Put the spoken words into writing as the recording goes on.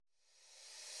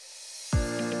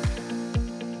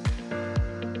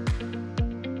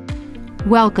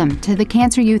Welcome to the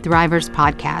Cancer You Thrivers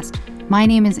podcast. My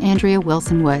name is Andrea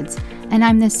Wilson Woods, and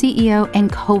I'm the CEO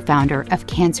and co-founder of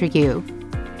Cancer You.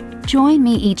 Join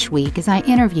me each week as I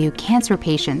interview cancer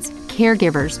patients,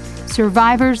 caregivers,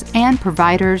 survivors, and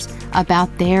providers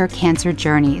about their cancer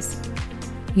journeys.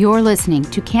 You're listening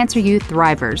to Cancer You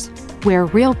Thrivers, where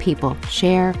real people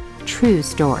share true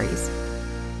stories.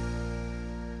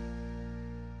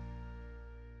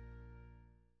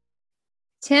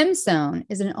 Sohn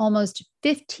is an almost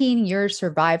 15-year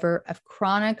survivor of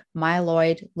chronic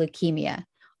myeloid leukemia,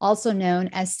 also known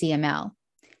as CML.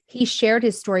 He shared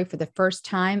his story for the first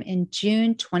time in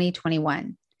June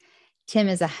 2021. Tim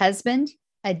is a husband,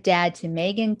 a dad to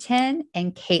Megan, 10,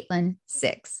 and Caitlin,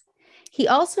 6. He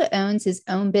also owns his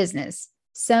own business,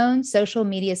 Sohn Social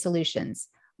Media Solutions,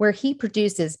 where he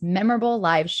produces memorable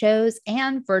live shows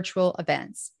and virtual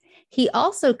events. He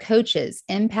also coaches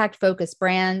impact-focused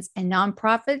brands and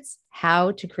nonprofits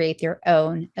how to create their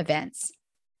own events.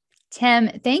 Tim,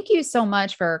 thank you so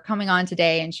much for coming on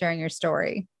today and sharing your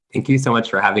story. Thank you so much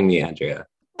for having me, Andrea.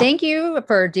 Thank you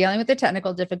for dealing with the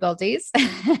technical difficulties.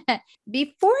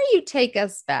 Before you take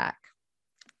us back,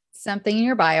 something in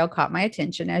your bio caught my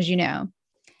attention, as you know.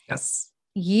 Yes.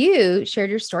 You shared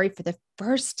your story for the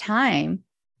first time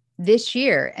this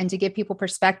year. And to give people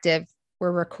perspective,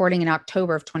 we're recording in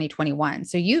October of 2021.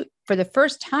 So you, for the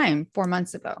first time 4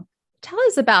 months ago, tell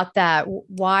us about that.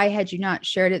 Why had you not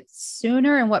shared it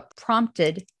sooner and what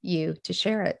prompted you to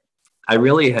share it? I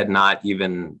really had not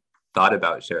even thought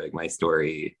about sharing my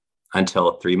story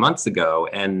until 3 months ago.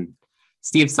 And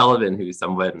Steve Sullivan, who's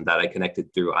someone that I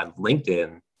connected through on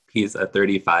LinkedIn, he's a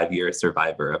 35-year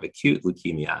survivor of acute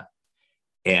leukemia.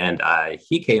 And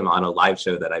he came on a live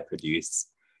show that I produced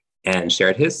and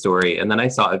shared his story. And then I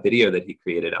saw a video that he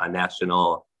created on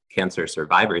National Cancer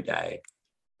Survivor Day,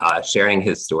 sharing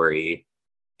his story.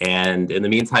 And in the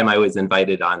meantime, I was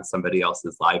invited on somebody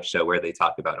else's live show where they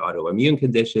talk about autoimmune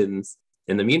conditions.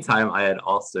 In the meantime, I had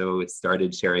also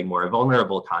started sharing more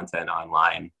vulnerable content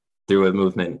online through a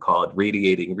movement called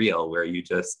Radiating Real, where you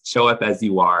just show up as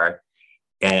you are.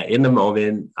 And in the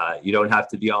moment, you don't have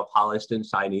to be all polished and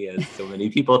shiny as so many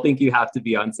people think you have to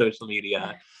be on social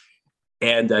media.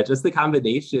 And just the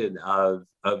combination of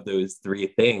those three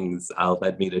things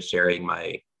led me to sharing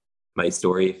my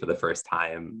story for the first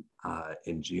time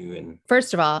in June.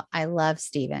 First of all, I love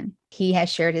Steven. He has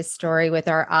shared his story with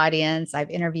our audience.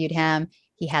 I've interviewed him.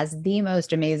 He has the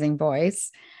most amazing voice.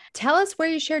 Tell us where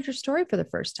you shared your story for the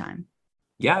first time.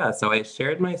 Yeah, so I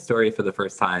shared my story for the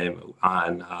first time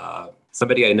on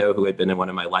somebody I know who had been in one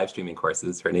of my live streaming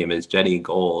courses. Her name is Jenny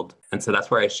Gold. And so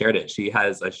that's where I shared it. She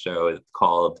has a show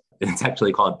it's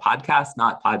actually called Podcast,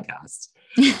 Not Podcast.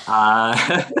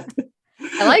 I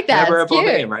like that. Memorable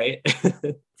name, right?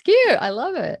 It's cute. I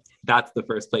love it. That's the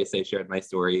first place I shared my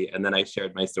story. And then I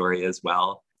shared my story as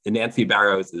well. And Nancy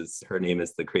Barrows her name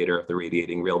is the creator of the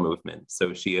Radiating Real movement.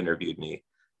 So she interviewed me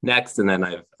next. And then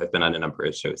I've been on a number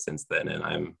of shows since then. And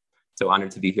I'm so honored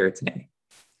to be here today.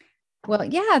 Well,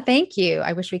 yeah, thank you.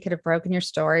 I wish we could have broken your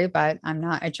story, but I'm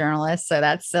not a journalist, so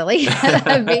that's silly.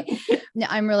 No,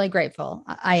 I'm really grateful.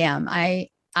 I am. I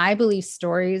believe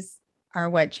stories are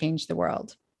what change the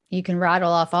world. You can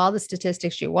rattle off all the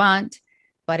statistics you want,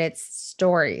 but it's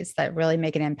stories that really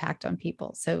make an impact on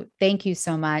people. So thank you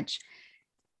so much.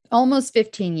 Almost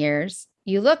 15 years.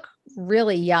 You look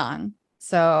really young.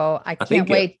 So I can't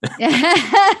wait.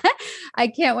 I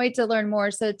can't wait to learn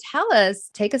more. So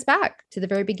take us back to the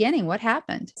very beginning. What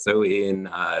happened? So in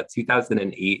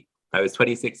 2008, I was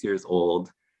 26 years old.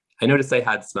 I noticed I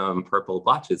had some purple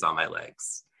blotches on my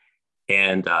legs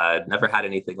and never had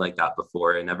anything like that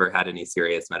before. I never had any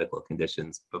serious medical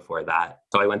conditions before that.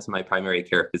 So I went to my primary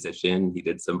care physician. He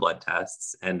did some blood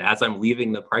tests. And as I'm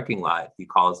leaving the parking lot, he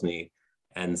calls me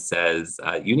and says,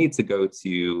 you need to go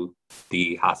to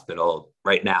the hospital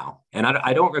right now. And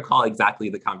I don't recall exactly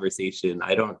the conversation.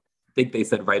 I don't think they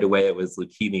said right away it was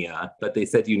leukemia, but they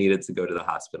said you needed to go to the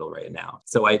hospital right now.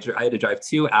 So I had to drive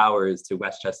 2 hours to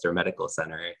Westchester Medical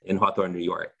Center in Hawthorne, New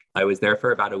York. I was there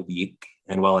for about a week.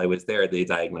 And while I was there, they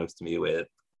diagnosed me with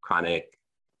chronic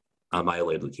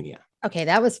myeloid leukemia. Okay,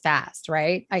 that was fast,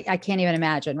 right? I can't even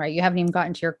imagine, right? You haven't even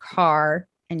gotten to your car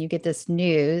and you get this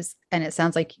news, and it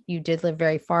sounds like you did live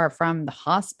very far from the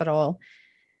hospital.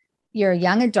 You're a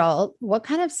young adult. What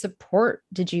kind of support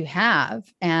did you have?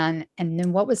 And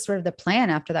then what was sort of the plan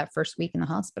after that first week in the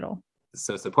hospital?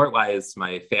 So support-wise,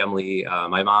 my family,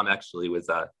 my mom actually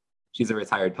she's a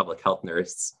retired public health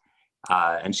nurse.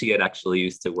 And she had actually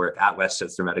used to work at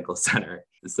Westchester Medical Center.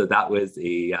 So that was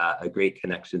a great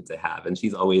connection to have. And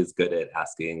she's always good at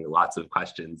asking lots of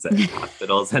questions at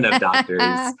hospitals and of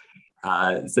doctors.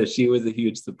 So she was a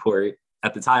huge support.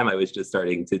 at the time I was just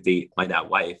starting to date my now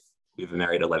wife. We've been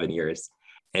married 11 years.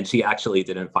 And she actually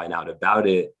didn't find out about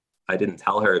it. I didn't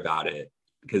tell her about it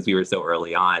because we were so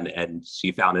early on. And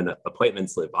she found an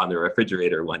appointment slip on the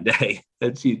refrigerator one day.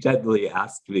 And she gently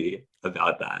asked me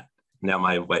about that. Now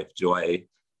my wife, Joy,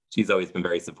 she's always been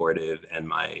very supportive. And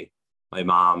my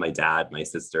mom, my dad, my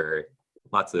sister,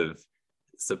 lots of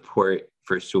support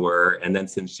for sure. And then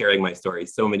since sharing my story,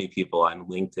 so many people on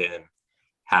LinkedIn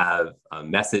have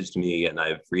messaged me, and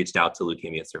I've reached out to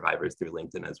leukemia survivors through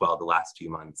LinkedIn as well the last few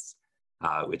months,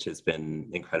 which has been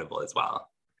incredible as well.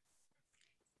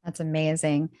 That's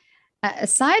amazing.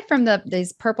 Aside from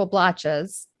these purple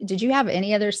blotches, did you have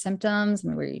any other symptoms? I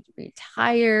mean, were you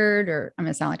tired, or I'm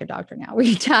going to sound like a doctor now? Were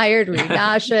you tired? Were you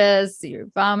nauseous? You're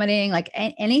vomiting? Like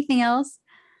anything else?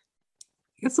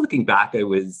 I guess looking back, I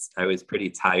was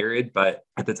pretty tired, but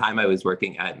at the time I was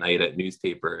working at night at a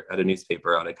newspaper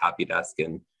on a copy desk,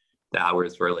 and the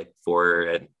hours were like 4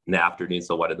 in the afternoon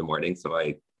till 1 in the morning. So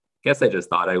I guess I just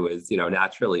thought I was,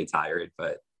 naturally tired,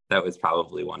 but that was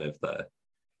probably one of the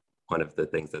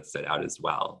things that stood out as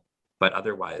well. But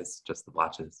otherwise, just the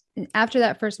blotches. After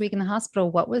that first week in the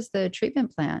hospital, what was the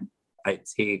treatment plan? I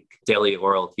take daily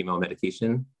oral chemo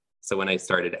medication. So when I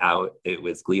started out, it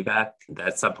was Gleevec.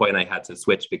 At some point, I had to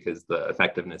switch because the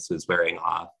effectiveness was wearing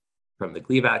off from the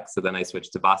Gleevec. So then I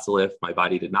switched to Bosiliff. My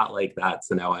body did not like that.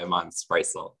 So now I'm on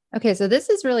Sprycel. Okay, so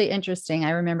this is really interesting. I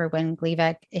remember when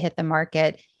Gleevec hit the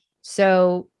market.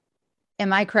 So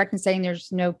am I correct in saying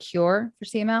there's no cure for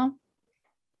CML?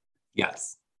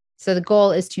 Yes. So the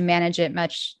goal is to manage it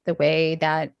much the way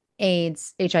that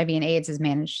HIV and AIDS is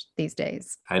managed these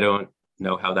days. I don't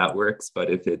know how that works, but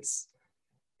if it's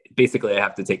basically, I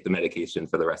have to take the medication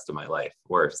for the rest of my life,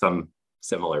 or some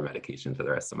similar medication for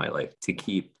the rest of my life, to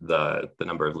keep the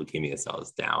number of leukemia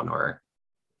cells down or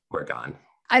gone.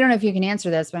 I don't know if you can answer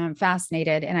this, but I'm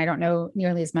fascinated, and I don't know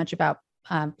nearly as much about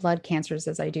blood cancers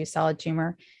as I do solid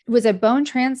tumor. Was a bone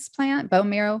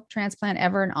marrow transplant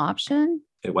ever an option?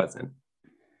 It wasn't.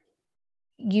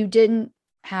 You didn't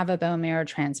have a bone marrow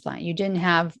transplant. You didn't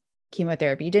have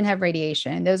chemotherapy. You didn't have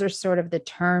radiation. Those are sort of the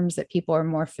terms that people are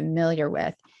more familiar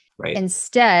with. Right.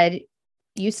 Instead,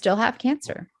 you still have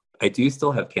cancer. I do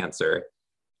still have cancer.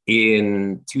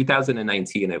 In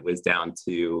 2019, it was down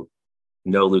to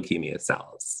no leukemia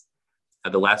cells.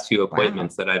 The last few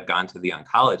appointments that I've gone to the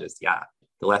oncologist,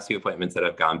 the last few appointments that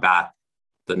I've gone back,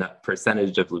 the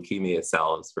percentage of leukemia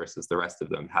cells versus the rest of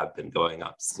them have been going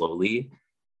up slowly.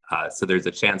 So there's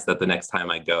a chance that the next time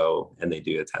I go and they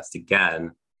do a test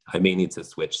again, I may need to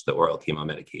switch the oral chemo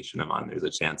medication I'm on. There's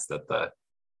a chance that the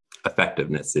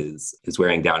effectiveness is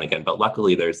wearing down again. But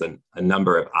luckily, there's a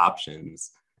number of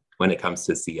options when it comes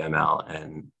to CML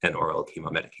and oral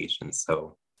chemo medications.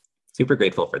 So super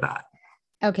grateful for that.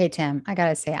 Okay, Tim, I got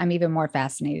to say, I'm even more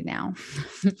fascinated now.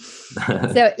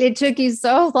 So it took you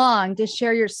so long to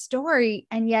share your story,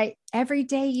 and yet every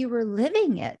day you were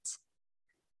living it.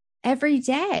 Every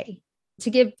day.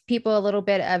 To give people a little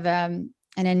bit of an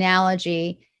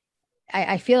analogy,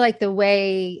 I feel like the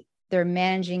way they're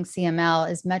managing CML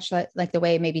is much like the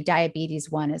way maybe diabetes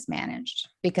 1 is managed,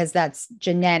 because that's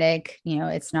genetic.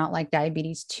 It's not like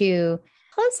diabetes 2.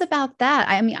 Tell us about that.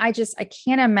 I mean, I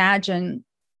can't imagine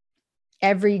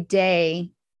every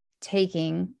day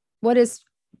taking what is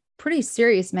pretty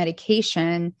serious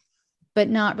medication, but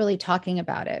not really talking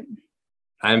about it.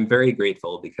 I'm very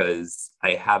grateful because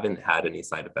I haven't had any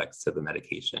side effects to the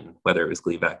medication, whether it was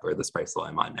Gleevec or the Sprycel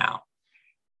I'm on now.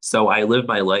 So I live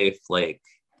my life like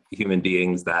human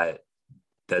beings that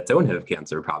don't have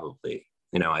cancer, probably.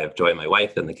 I have Joy, my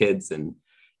wife, and the kids, and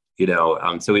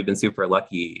so we've been super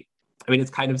lucky. I mean,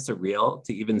 it's kind of surreal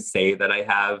to even say that I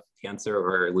have cancer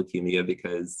or leukemia,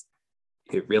 because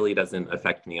it really doesn't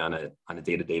affect me on a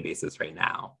day-to-day basis right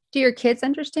now. Do your kids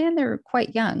understand? They're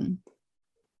quite young.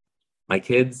 My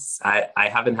kids, I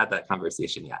haven't had that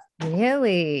conversation yet.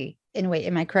 Really? And wait,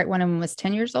 am I correct? One of them was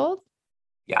 10 years old?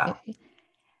 Yeah.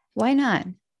 Why not?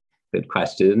 Good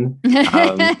question.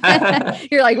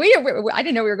 You're like, I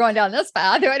didn't know we were going down this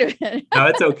path. No,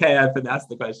 it's okay. I've been asked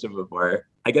the question before.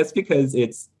 I guess because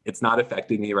it's not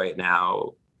affecting me right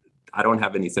now. I don't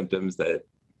have any symptoms that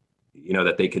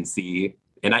they can see.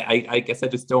 And I guess I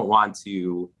just don't want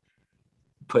to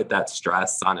put that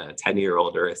stress on a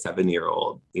 10-year-old or a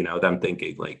 7-year-old, them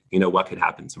thinking like, what could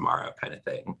happen tomorrow kind of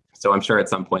thing. So I'm sure at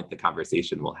some point the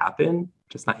conversation will happen,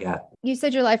 just not yet. You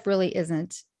said your life really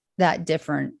isn't that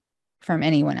different from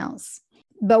anyone else.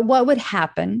 But what would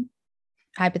happen,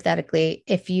 hypothetically,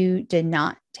 if you did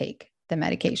not take the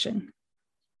medication?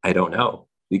 I don't know,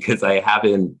 because I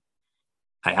haven't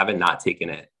not taken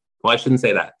it Well, I shouldn't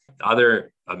say that. The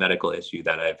other medical issue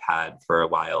that I've had for a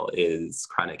while is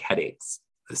chronic headaches.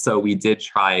 So we did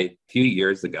try a few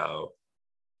years ago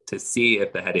to see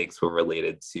if the headaches were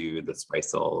related to the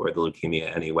Sprycel or the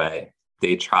leukemia anyway.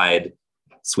 They tried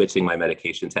switching my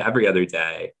medication to every other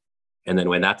day. And then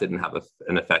when that didn't have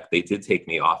an effect, they did take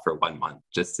me off for 1 month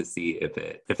just to see if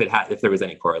there was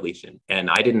any correlation. And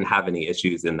I didn't have any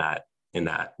issues in that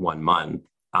 1 month.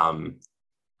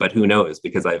 But who knows,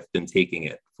 because I've been taking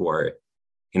it for,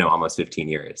 almost 15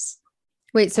 years.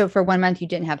 Wait, so for 1 month, you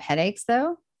didn't have headaches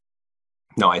though?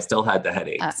 No, I still had the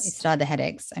headaches. You still had the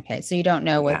headaches. Okay. So you don't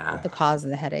know what the cause of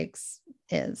the headaches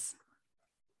is.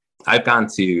 I've gone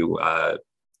to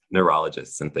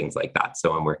neurologists and things like that.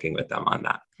 So I'm working with them on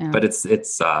that, but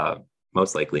it's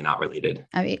most likely not related.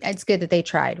 I mean, it's good that they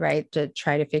tried, right? To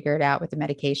try to figure it out with the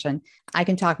medication. I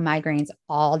can talk migraines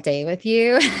all day with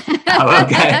you. Oh,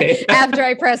 okay. After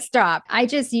I press stop.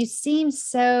 You seem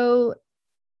so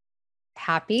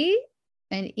happy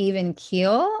and even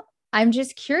keel. I'm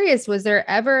just curious, was there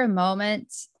ever a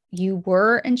moment you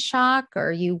were in shock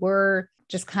or you were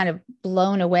just kind of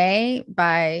blown away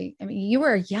by, you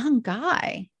were a young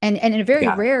guy and a very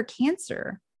rare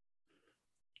cancer.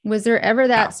 Was there ever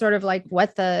that sort of like,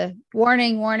 what the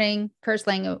warning, curse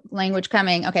language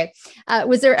coming? Okay.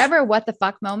 Was there ever a what the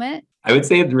fuck moment? I would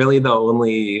say really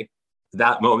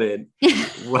that moment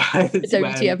was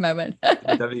WTF moment. The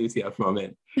WTF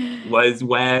moment was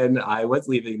when I was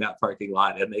leaving that parking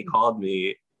lot and they called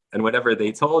me, and whatever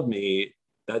they told me,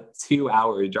 that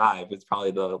 2-hour drive was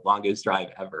probably the longest drive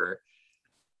ever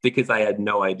because I had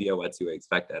no idea what to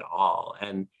expect at all.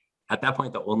 And at that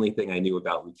point, the only thing I knew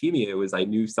about leukemia was I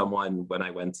knew someone when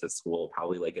I went to school,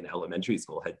 probably like in elementary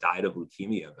school, had died of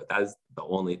leukemia, but that is the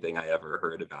only thing I ever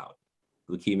heard about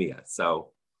leukemia.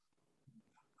 So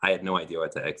I had no idea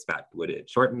what to expect. Would it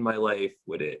shorten my life?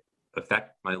 Would it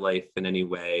affect my life in any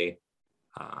way?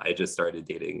 I just started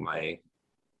dating my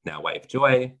now wife,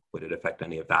 Joy. Would it affect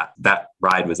any of that? That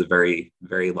ride was a very,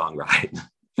 very long ride.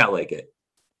 Felt like it.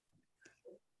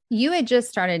 You had just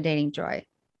started dating Joy,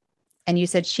 and you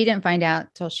said she didn't find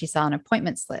out till she saw an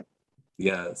appointment slip.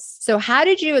 Yes. So how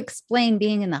did you explain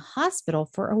being in the hospital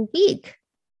for a week?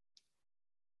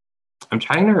 I'm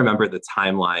trying to remember the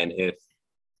timeline. It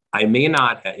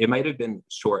might have been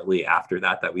shortly after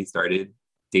that we started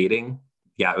dating.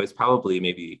 Yeah, it was probably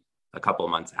maybe a couple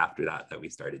of months after that we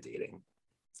started dating.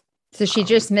 So she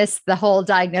just missed the whole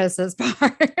diagnosis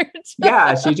part.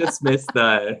 Yeah, she just missed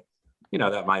that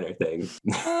minor thing.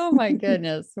 Oh my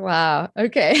goodness. Wow.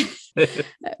 Okay.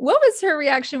 What was her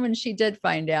reaction when she did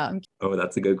find out? Oh,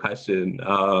 that's a good question.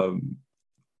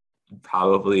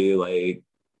 Probably like,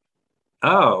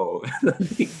 oh,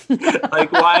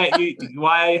 like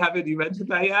why haven't you mentioned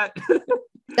that yet?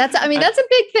 That's a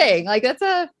big thing. Like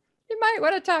you might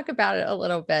want to talk about it a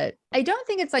little bit. I don't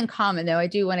think it's uncommon though. I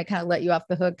do want to kind of let you off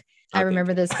the hook. I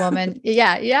remember this woman.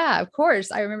 Yeah, of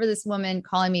course. I remember this woman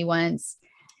calling me once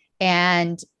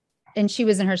and she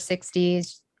was in her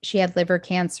 60s. She had liver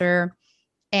cancer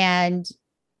and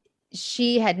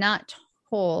she had not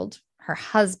told her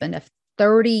husband of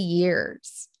 30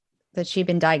 years that she'd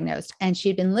been diagnosed, and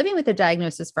she'd been living with the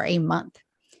diagnosis for a month.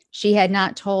 She had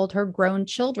not told her grown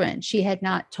children. She had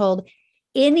not told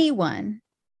anyone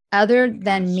other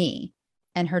than me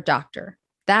and her doctor.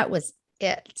 That was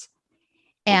it.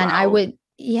 And wow. I wouldn't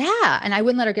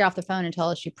let her get off the phone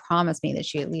until she promised me that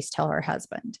she'd at least tell her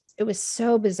husband. It was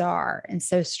so bizarre and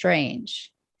so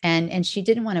strange. And she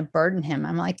didn't want to burden him.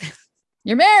 I'm like,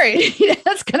 you're married.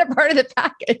 That's kind of part of the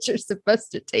package. You're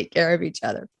supposed to take care of each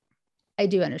other. I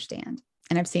do understand.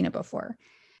 And I've seen it before.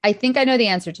 I think I know the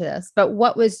answer to this, but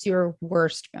what was your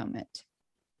worst moment?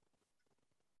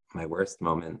 My worst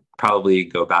moment, probably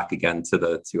go back again to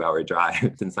the 2-hour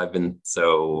drive, since I've been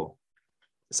so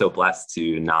blessed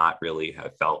to not really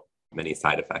have felt many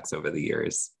side effects over the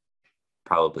years.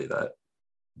 Probably the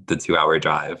 2-hour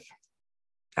drive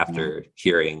after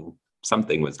hearing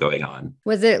something was going on.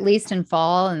 Was it at least in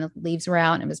fall and the leaves were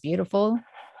out and it was beautiful?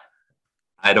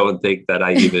 I don't think that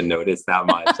I even noticed that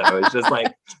much. I was just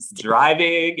like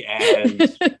driving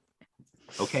and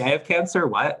okay, I have cancer.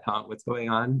 What? What's going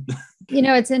on?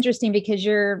 It's interesting because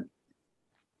you're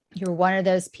one of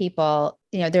those people,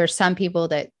 there are some people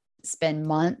that spend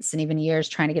months and even years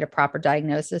trying to get a proper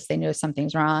diagnosis. They know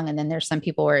something's wrong. And then there's some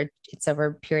people where it's over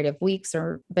a period of weeks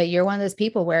but you're one of those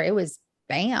people where it was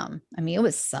bam. It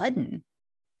was sudden.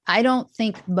 I don't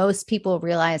think most people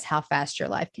realize how fast your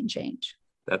life can change.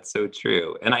 That's so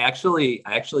true. And I actually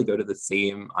go to the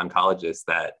same oncologist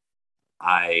that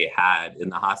I had in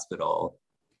the hospital.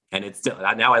 And it's still,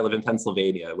 now I live in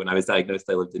Pennsylvania. When I was diagnosed,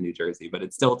 I lived in New Jersey, but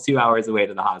it's still 2 hours away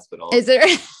to the hospital. Is there?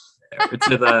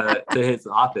 there to his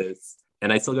office.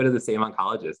 And I still go to the same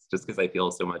oncologist just because I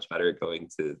feel so much better going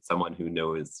to someone who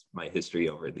knows my history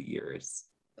over the years.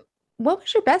 What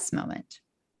was your best moment?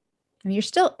 I mean, you're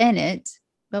still in it,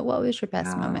 but what was your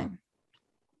best moment?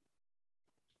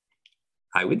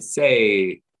 I would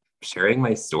say sharing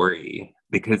my story,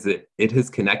 because it has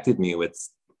connected me with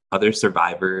other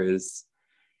survivors.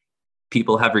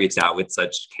 People have reached out with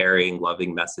such caring,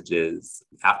 loving messages.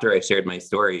 After I shared my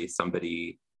story,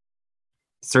 somebody,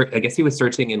 I guess he was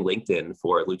searching in LinkedIn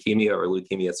for leukemia or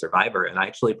leukemia survivor. And I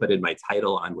actually put in my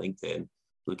title on LinkedIn,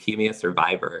 leukemia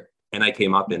survivor. And I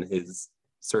came up in his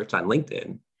search on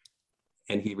LinkedIn.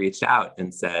 And he reached out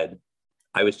and said,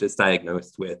 I was just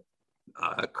diagnosed with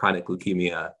chronic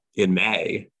leukemia in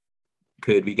May.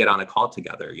 Could we get on a call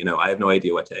together? I have no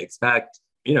idea what to expect.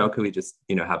 Could we just,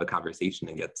 have a conversation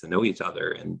and get to know each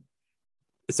other? And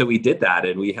so we did that,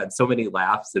 and we had so many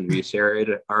laughs, and we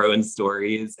shared our own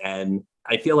stories. And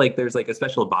I feel like there's like a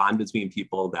special bond between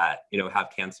people that,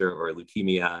 have cancer or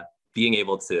leukemia, being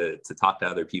able to talk to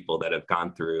other people that have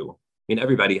gone through. I mean,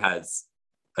 everybody has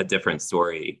a different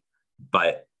story,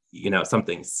 but,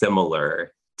 something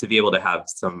similar, to be able to have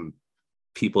some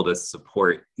people to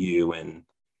support you and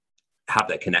have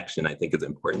that connection, I think is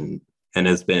important, and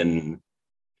has been,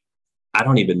 I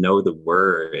don't even know the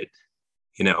word,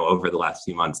 over the last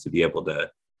few months, to be able to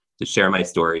share my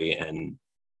story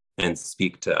and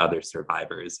speak to other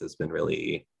survivors has been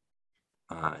really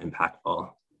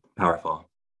impactful, powerful.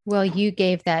 Well, you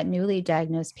gave that newly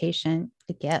diagnosed patient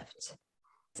a gift.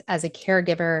 As a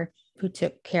caregiver who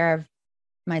took care of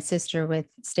my sister with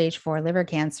stage 4 liver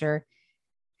cancer,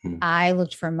 I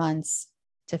looked for months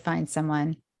to find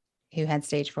someone who had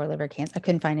stage 4 liver cancer. I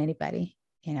couldn't find anybody.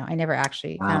 I never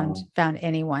actually found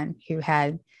anyone who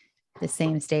had the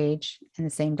same stage and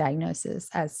the same diagnosis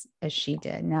as she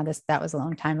did. Now that was a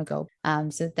long time ago.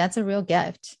 So that's a real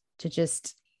gift to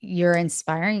just, you're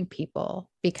inspiring people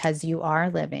because you are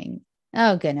living.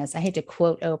 Oh goodness, I hate to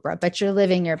quote Oprah, but you're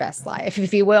living your best life,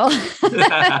 if you will.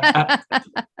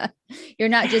 You're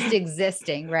not just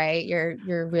existing, right?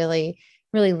 You're really,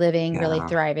 really living, really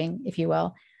thriving, if you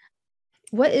will.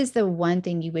 What is the one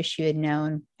thing you wish you had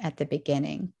known at the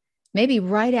beginning? Maybe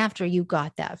right after you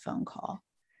got that phone call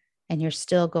and you're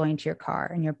still going to your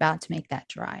car and you're about to make that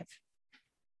drive.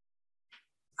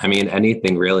 I mean,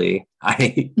 anything really.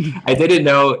 I didn't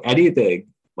know anything.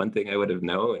 One thing I would have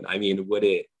known, I mean,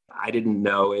 I didn't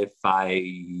know if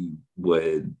I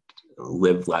would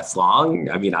live less long.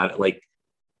 I mean, how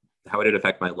would it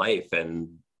affect my life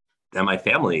and my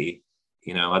family,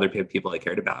 other people I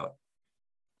cared about.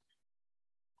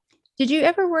 Did you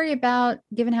ever worry about,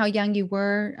 given how young you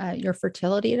were, your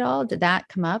fertility at all? Did that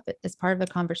come up as part of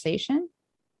the conversation?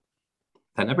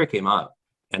 That never came up,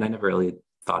 and I never really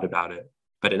thought about it,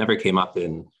 but it never came up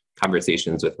in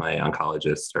conversations with my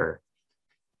oncologist or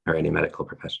any medical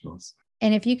professionals.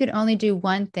 And if you could only do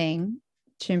one thing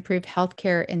to improve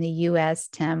healthcare in the U.S.,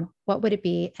 Tim, what would it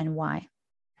be and why?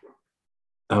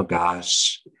 Oh,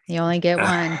 gosh. You only get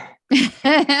one.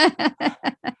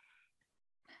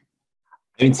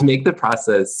 I mean, to make the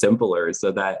process simpler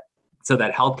so that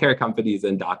healthcare companies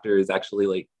and doctors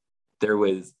actually, there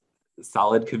was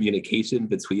solid communication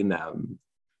between them.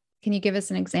 Can you give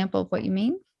us an example of what you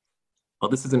mean? Well,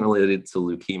 this isn't related to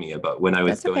leukemia, but when I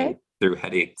was going through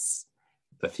headaches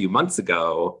a few months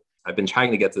ago, I've been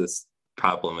trying to get to this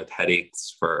problem with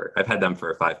headaches I've had them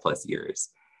for 5+ years,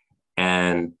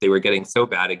 and they were getting so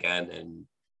bad again. And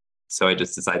so I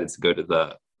just decided to go to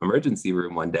the emergency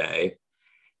room one day.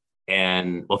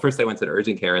 And well, first I went to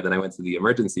urgent care, then I went to the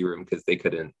emergency room because they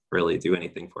couldn't really do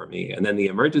anything for me. And then the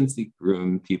emergency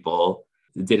room people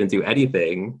didn't do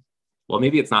anything. Well,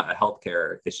 maybe it's not a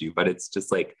healthcare issue, but it's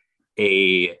just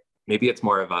maybe it's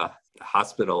more of a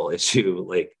hospital issue,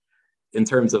 in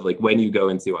terms of when you go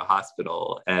into a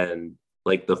hospital and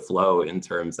the flow in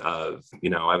terms of,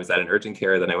 I was at an urgent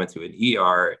care, then I went to an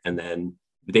ER, and then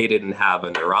they didn't have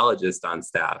a neurologist on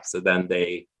staff. So then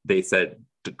they said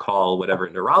to call whatever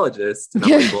neurologist. And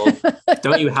I'm like, well,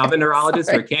 don't you have a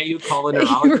neurologist? Or can't you call a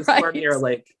neurologist for me? Or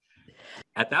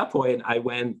at that point,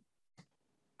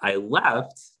 I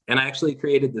left, and I actually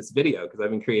created this video because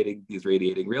I've been creating these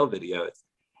Radiating Real videos.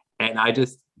 And I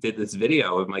just did this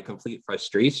video of my complete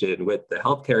frustration with the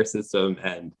healthcare system,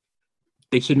 and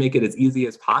they should make it as easy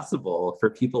as possible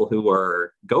for people who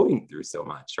are going through so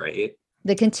much, right?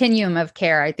 The continuum of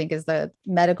care, I think, is the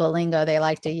medical lingo they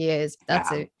like to use.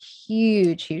 That's a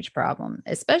huge, huge problem,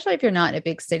 especially if you're not in a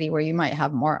big city where you might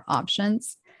have more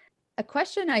options. A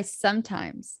question I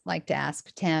sometimes like to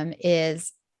ask Tim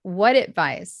is, what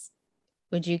advice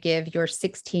would you give your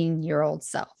 16-year-old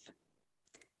self?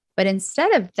 But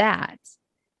instead of that,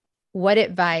 what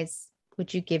advice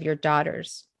would you give your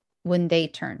daughters when they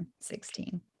turn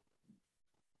 16?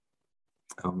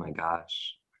 Oh my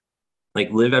gosh. Like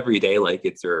live every day like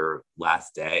it's your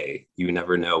last day. You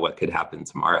never know what could happen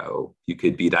tomorrow. You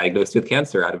could be diagnosed with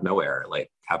cancer out of nowhere,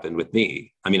 like happened with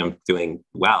me. I mean, I'm doing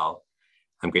well.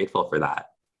 I'm grateful for that.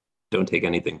 Don't take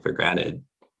anything for granted.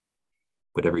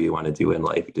 Whatever you want to do in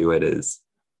life, do it as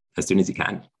soon as you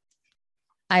can.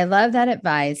 I love that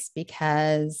advice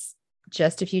because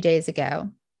just a few days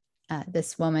ago,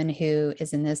 this woman who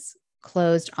is in this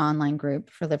closed online group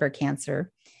for liver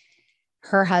cancer,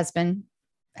 her husband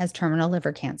has terminal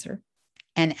liver cancer.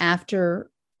 And after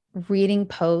reading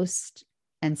posts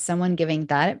and someone giving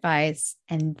that advice,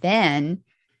 and then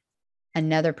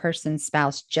another person's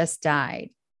spouse just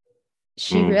died,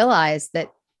 she realized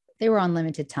that they were on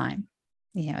limited time.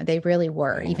 They really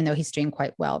were, even though he's doing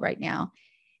quite well right now.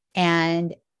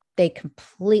 And they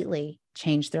completely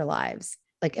changed their lives,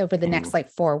 like over the next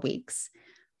 4 weeks,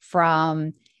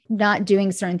 from not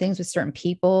doing certain things with certain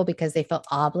people because they felt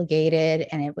obligated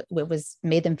and it was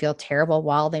made them feel terrible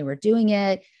while they were doing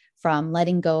it, from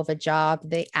letting go of a job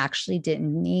they actually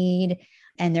didn't need.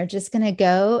 And they're just going to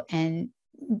go and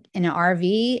in an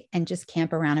RV and just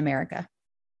camp around America.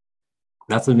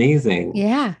 That's amazing.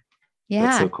 Yeah. Yeah.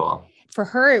 That's so cool. For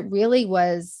her, it really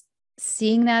was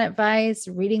seeing that advice,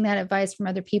 reading that advice from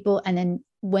other people. And then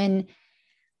when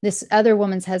this other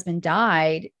woman's husband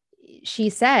died, she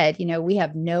said, we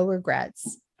have no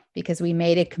regrets because we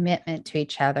made a commitment to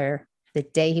each other the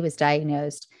day he was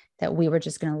diagnosed that we were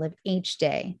just going to live each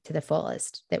day to the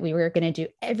fullest, that we were going to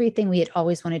do everything we had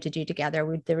always wanted to do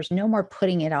together. There was no more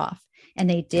putting it off. And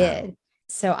they did. Yeah.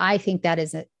 So I think that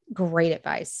is a great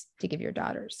advice to give your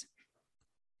daughters.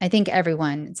 I think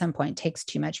everyone at some point takes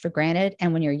too much for granted.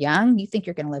 And when you're young, you think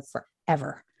you're going to live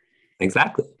forever.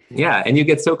 Exactly. Yeah. And you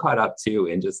get so caught up too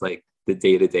in just like the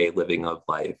day-to-day living of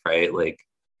life, right? Like,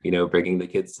 bringing the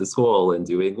kids to school and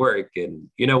doing work and,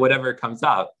 whatever comes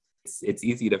up, it's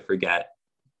easy to forget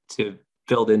to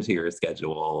build into your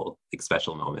schedule, like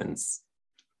special moments.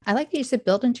 I like that you said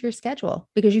build into your schedule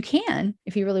because you can,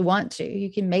 if you really want to,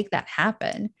 you can make that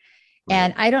happen. Right.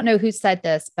 And I don't know who said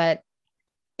this, but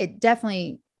it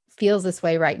definitely feels this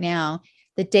way right now.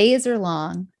 The days are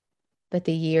long, but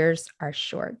the years are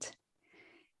short.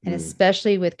 And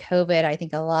especially with COVID, I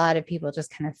think a lot of people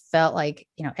just kind of felt like,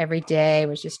 every day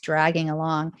was just dragging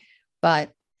along.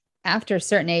 But after a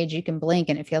certain age, you can blink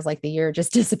and it feels like the year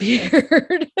just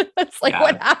disappeared. It's like,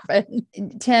 what happened?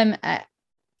 Tim, I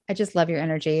just love your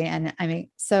energy. And I'm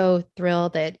so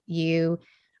thrilled that you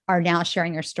are now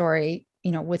sharing your story,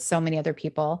 with so many other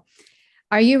people.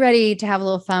 Are you ready to have a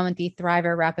little fun with the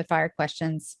Thriver rapid fire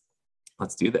questions?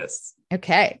 Let's do this.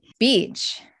 Okay.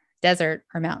 Beach, desert,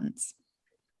 or mountains?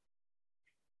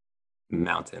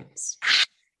 Mountains.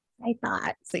 I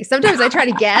thought. See, sometimes I try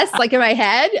to guess, like in my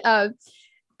head.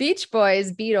 Beach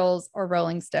Boys, Beatles, or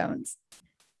Rolling Stones?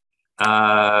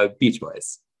 Beach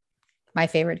Boys. My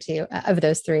favorite too of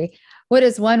those three. What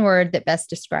is one word that best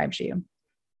describes you?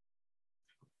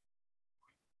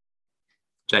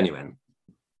 Genuine.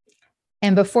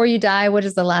 And before you die, what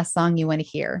is the last song you want to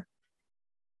hear?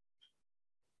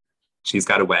 She's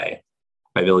Got Away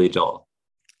by Billy Joel.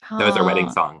 That was our wedding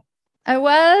song. I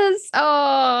was.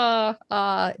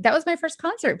 That was my first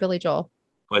concert, Billy Joel.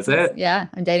 Was it? Yeah,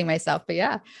 I'm dating myself, but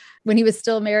yeah. When he was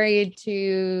still married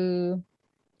to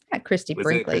Christy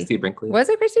Brinkley. Christy Brinkley? Was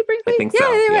it Christy Brinkley? I think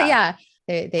so. Yeah.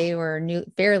 They were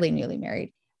fairly newly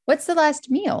married. What's the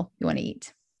last meal you want to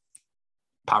eat?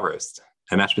 Pot roast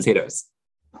and mashed potatoes.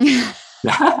 I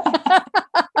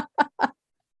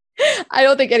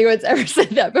don't think anyone's ever said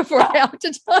that before. I have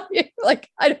to tell you,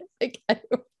 I don't think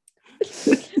anyone.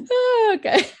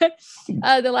 Okay.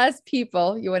 The last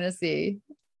people you want to see?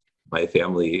 My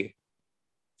family,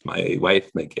 my wife,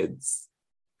 my kids,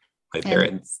 my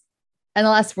parents. And the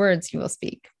last words you will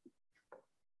speak.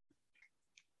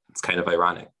 It's kind of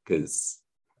ironic because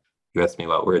you asked me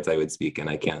what words I would speak and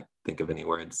I can't think of any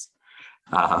words.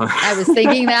 I was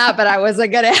thinking that, but I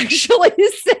wasn't going to actually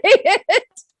say it.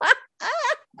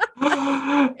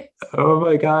 Oh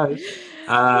my gosh.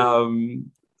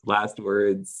 Last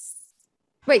words.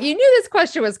 Wait, you knew this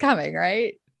question was coming,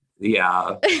 right?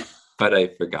 Yeah, but I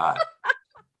forgot.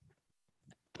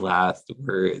 Last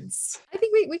words. I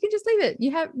think we can just leave it.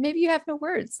 Maybe you have no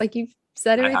words. Like you've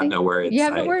said everything. I have no words. You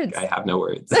have no words. I have no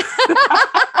words.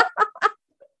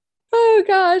 Oh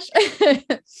gosh.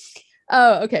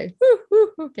 Oh, okay.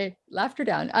 Okay. Laughter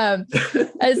down.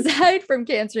 Aside from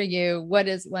Cancer U, what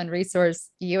is one resource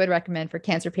you would recommend for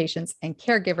cancer patients and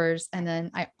caregivers? And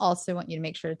then I also want you to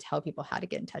make sure to tell people how to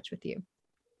get in touch with you.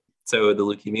 So the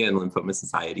Leukemia and Lymphoma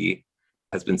Society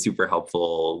has been super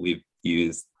helpful. We've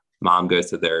used Mom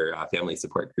goes to their family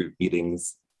support group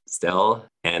meetings still,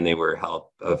 and they were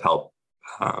help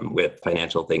with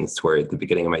financial things toward the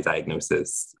beginning of my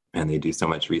diagnosis. And they do so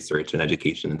much research and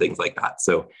education and things like that.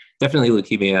 So definitely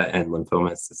Leukemia and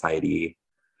Lymphoma Society.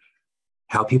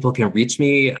 How people can reach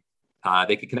me,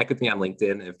 they can connect with me on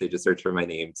LinkedIn if they just search for my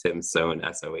name, Tim Sohn,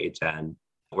 Sohn,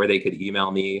 or they could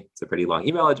email me. It's a pretty long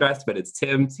email address, but it's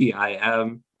Tim,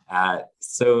 Tim, at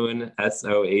Sohn,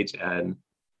 Sohn,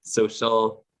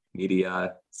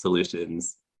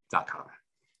 socialmediasolutions.com.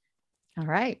 All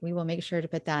right. We will make sure to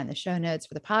put that in the show notes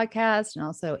for the podcast and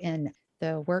also in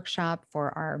the workshop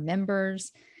for our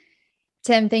members.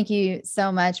 Tim, thank you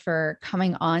so much for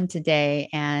coming on today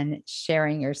and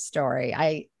sharing your story.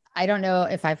 I don't know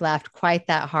if I've laughed quite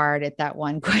that hard at that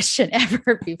one question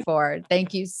ever before.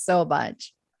 Thank you so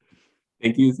much.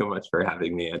 Thank you so much for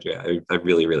having me, Andrea. I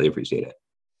really, really appreciate it.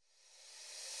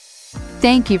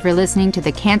 Thank you for listening to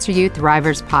the Cancer Youth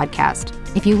Thrivers podcast.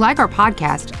 If you like our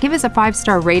podcast, give us a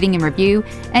 5-star rating and review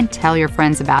and tell your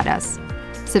friends about us.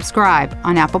 Subscribe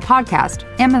on Apple Podcast,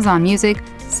 Amazon Music,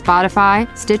 Spotify,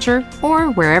 Stitcher, or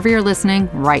wherever you're listening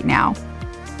right now.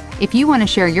 If you want to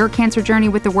share your cancer journey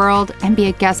with the world and be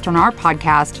a guest on our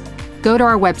podcast, go to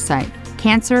our website,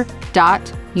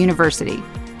 cancer.university.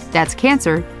 That's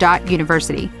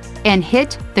cancer.university, and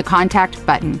hit the contact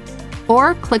button,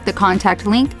 or click the contact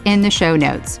link in the show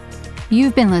notes.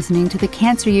 You've been listening to the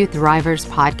Cancer Youth Thrivers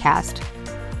podcast.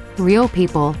 Real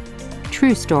people,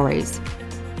 true stories.